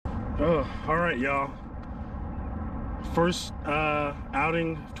Oh, all right, y'all. First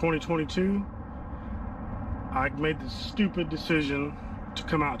outing 2022. I made the stupid decision to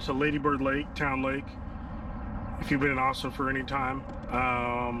come out to Lady Bird Lake, Town Lake. If you've been in Austin for any time,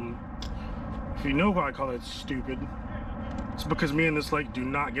 if you know why I call that stupid, it's because me and this lake do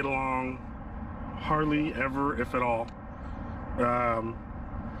not get along hardly ever, if at all.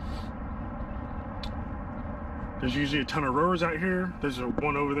 There's usually a ton of rowers out here. There's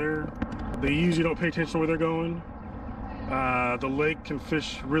one over there. They usually don't pay attention to where they're going. The lake can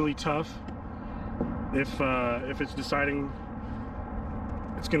fish really tough if it's deciding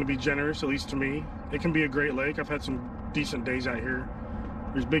it's going to be generous, at least to me. It can be a great lake. I've had some decent days out here.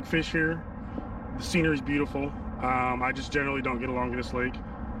 There's big fish here. The scenery is beautiful. I just generally don't get along with this lake.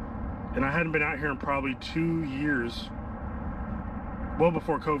 And I hadn't been out here in probably 2 years. Well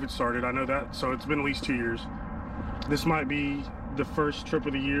before COVID started, I know that. So it's been at least 2 years. This might be the first trip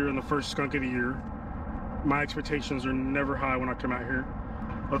of the year and the first skunk of the year. My expectations are never high when I come out here.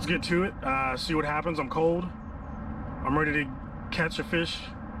 Let's get to it, see what happens. I'm cold. I'm ready to catch a fish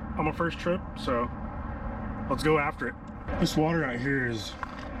on my first trip, so let's go after it. This water out here is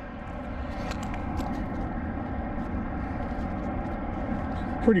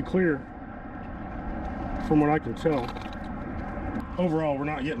pretty clear from what I can tell. Overall, we're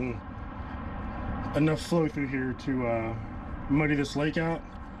not getting enough flow through here to muddy this lake out.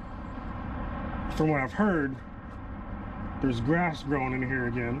 From what I've heard, there's grass growing in here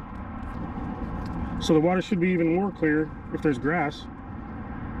again, so the water should be even more clear if there's grass.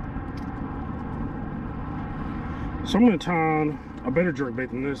 So I'm going to tie on a better jerk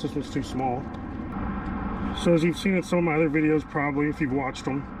bait than this. This one's too small. So as you've seen in some of my other videos, probably if you've watched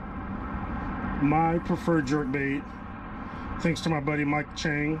them, my preferred jerk bait, thanks to my buddy Mike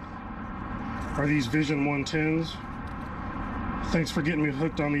Chang, are these Vision 110s. Thanks for getting me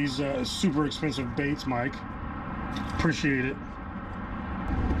hooked on these super expensive baits, Mike. Appreciate it.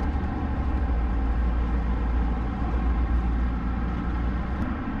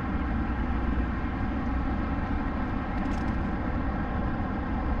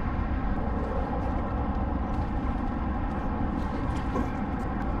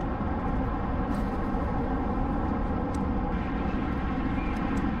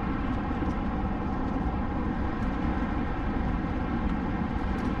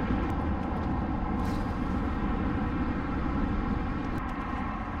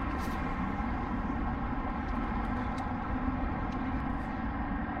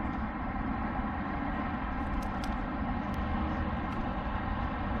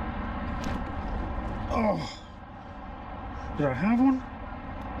 Oh, did I have one?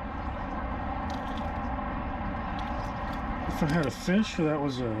 If I had a fish, or that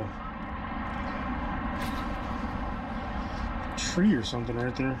was a tree or something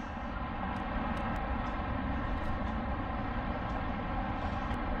right there.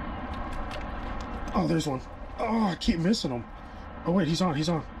 Oh, there's one. Oh, I keep missing him. Oh wait, he's on, he's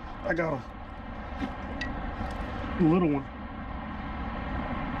on. I got him. The little one.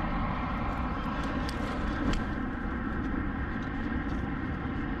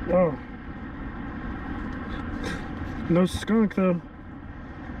 Oh, no skunk though.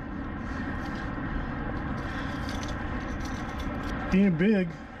 He ain't big,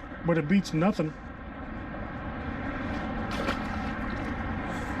 but it beats nothing.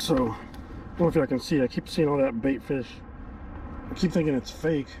 So, I don't know if y'all can see, I keep seeing all that bait fish. I keep thinking it's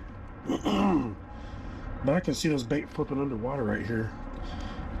fake. But I can see those bait flipping underwater right here,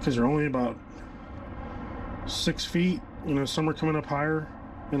 because they're only about 6 feet. You know, some are coming up higher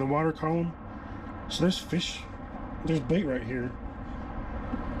in the water column. So there's fish, there's bait right here.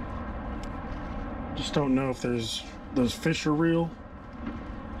 Just don't know if those fish are real.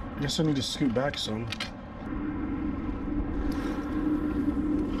 I guess I need to scoot back some.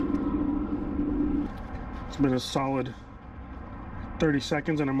 It's been a solid 30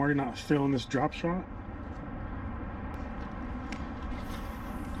 seconds and I'm already not feeling this drop shot.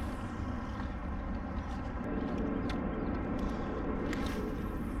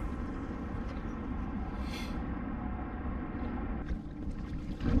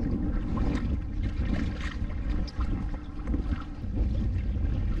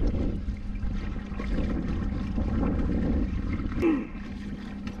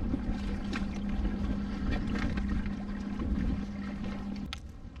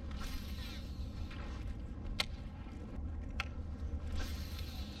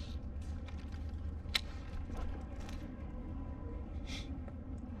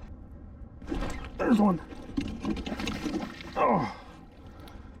 There's one. Oh.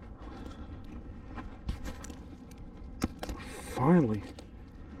 Finally.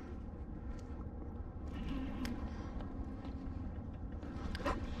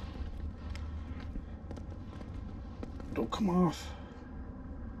 Don't come off.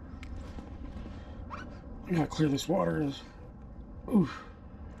 I gotta clear this water. Ooh.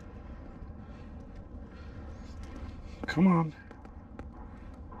 Come on.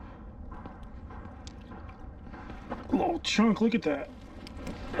 A little chunk, look at that.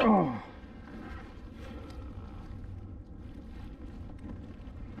 Oh.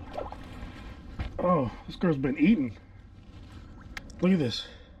 Oh, this girl's been eating. Look at this.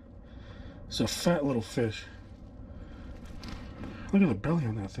 It's a fat little fish. Look at the belly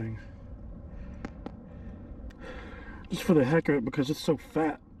on that thing. Just for the heck of it, because it's so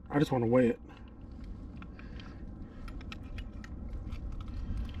fat, I just want to weigh it.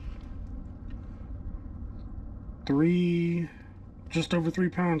 Just over 3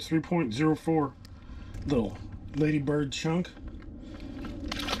 pounds, 3.04. Little ladybird chunk.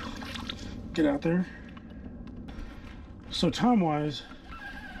 Get out there. So time-wise,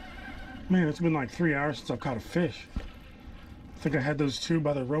 man, it's been like 3 hours since I've caught a fish. I think I had those 2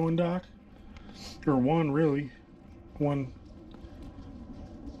 by the rowing dock, or 1 really. 1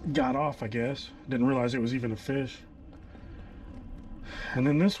 got off, I guess. Didn't realize it was even a fish. And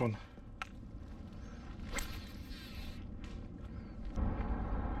then this one.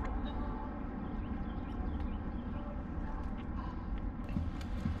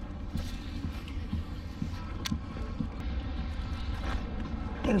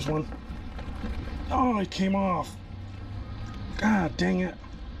 There's one. Oh, it came off. God dang it.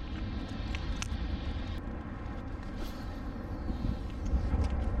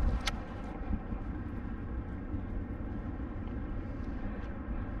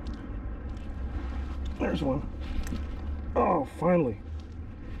 There's one. Oh, finally.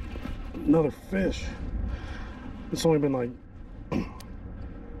 Another fish. It's only been like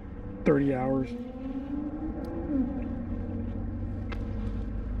 30 hours.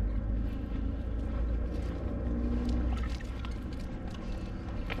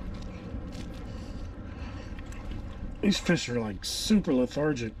 These fish are like super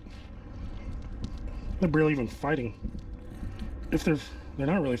lethargic. They're barely even fighting. If they're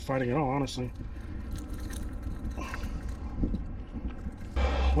not really fighting at all, honestly.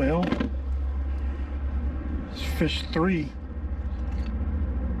 Well, it's fish 3.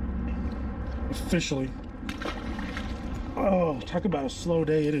 Officially. Oh, talk about a slow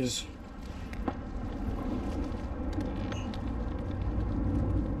day it is.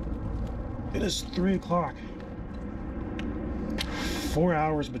 It is 3 o'clock. 4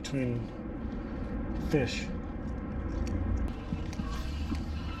 hours between fish.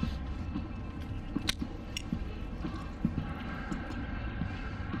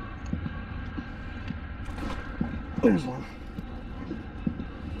 There's one.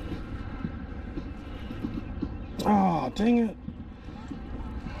 Oh, dang it.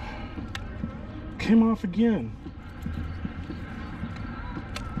 Came off again.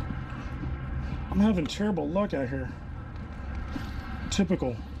 I'm having terrible luck out here.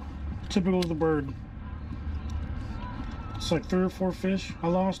 Typical of the bird. It's like 3 or 4 fish I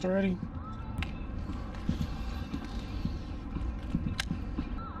lost already.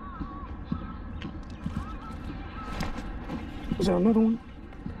 Is that another one?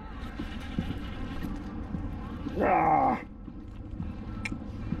 Ah.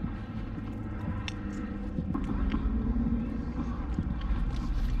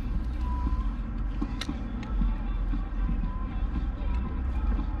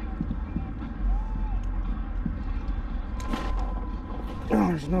 Oh,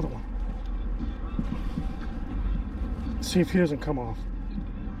 there's another one. Let's see if he doesn't come off.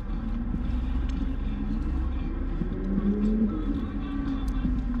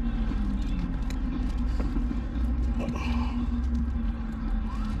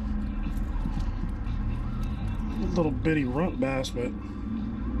 Little bitty runt bass, but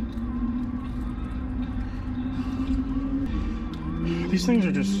these things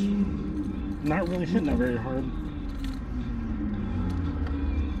are just not really hitting that very hard.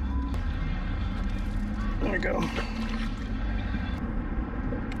 There we go.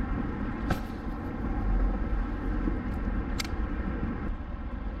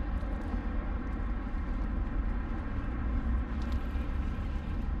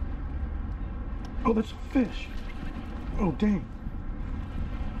 Oh, that's a fish. Oh, dang.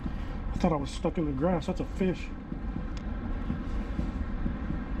 I thought I was stuck in the grass. That's a fish.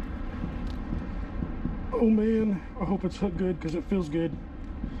 Oh, man. I hope it's hooked good because it feels good.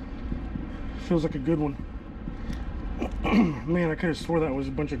 Feels like a good one. Man, I could have swore that was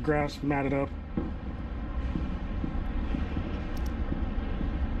a bunch of grass matted up.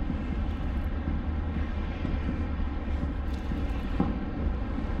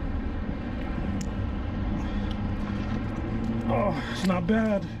 It's not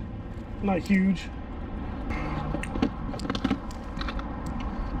bad, not huge.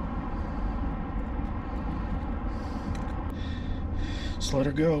 Just let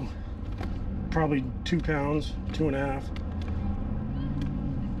her go. Probably 2 pounds, 2.5.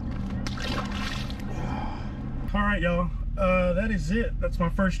 All right, y'all. That is it. That's my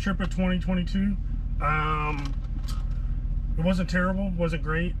first trip of 2022. It wasn't terrible, wasn't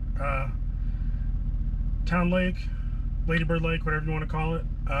great. Town Lake, Ladybird Lake, whatever you want to call it.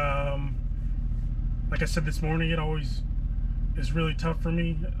 Like I said this morning, it always is really tough for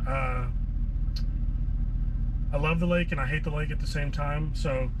me. I love the lake and I hate the lake at the same time.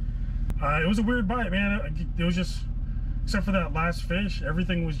 So it was a weird bite, man. It was just, except for that last fish,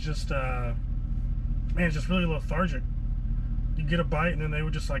 everything was just, man, just really lethargic. You get a bite and then they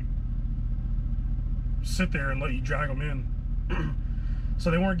would just like sit there and let you drag them in. So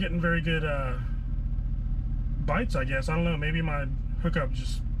they weren't getting very good bites, I guess. I don't know, maybe my hookup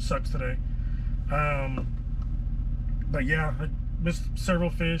just sucks today. But yeah, I missed several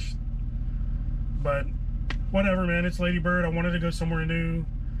fish, but whatever, man. It's Ladybird. I wanted to go somewhere new.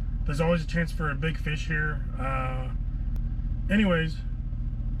 There's always a chance for a big fish here. Anyways,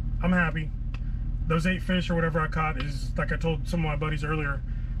 I'm happy. Those 8 fish or whatever I caught is, like I told some of my buddies earlier,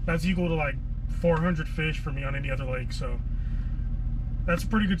 that's equal to like 400 fish for me on any other lake. So that's a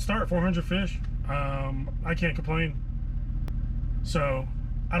pretty good start, 400 fish. I can't complain. So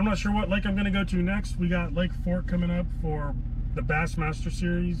I'm not sure what lake I'm gonna go to next. We got Lake Fork coming up for the Bassmaster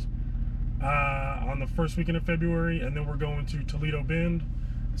Series on the first weekend of February, and then we're going to Toledo Bend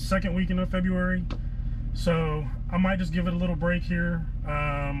the second weekend of February. So I might just give it a little break here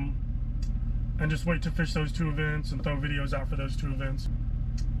and just wait to fish those 2 events and throw videos out for those 2 events.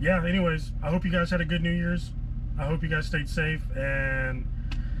 Yeah, anyways, I hope you guys had a good New Year's. I hope you guys stayed safe, and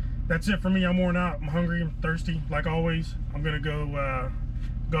that's it for me. I'm worn out. I'm hungry. I'm thirsty, like always. I'm gonna go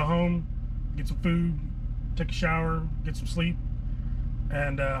home, get some food, take a shower, get some sleep,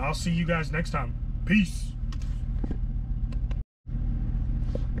 and I'll see you guys next time. Peace.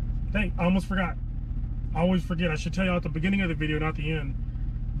 Dang, I almost forgot. I always forget. I should tell you at the beginning of the video, not the end.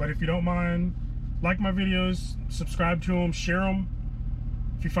 But if you don't mind, like my videos, subscribe to them, share them.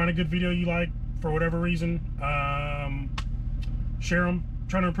 If you find a good video you like, for whatever reason, share them.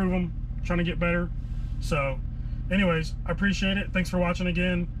 Trying to improve them, trying to get better. So anyways, I appreciate it. Thanks for watching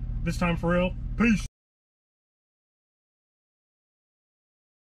again, this time for real. Peace.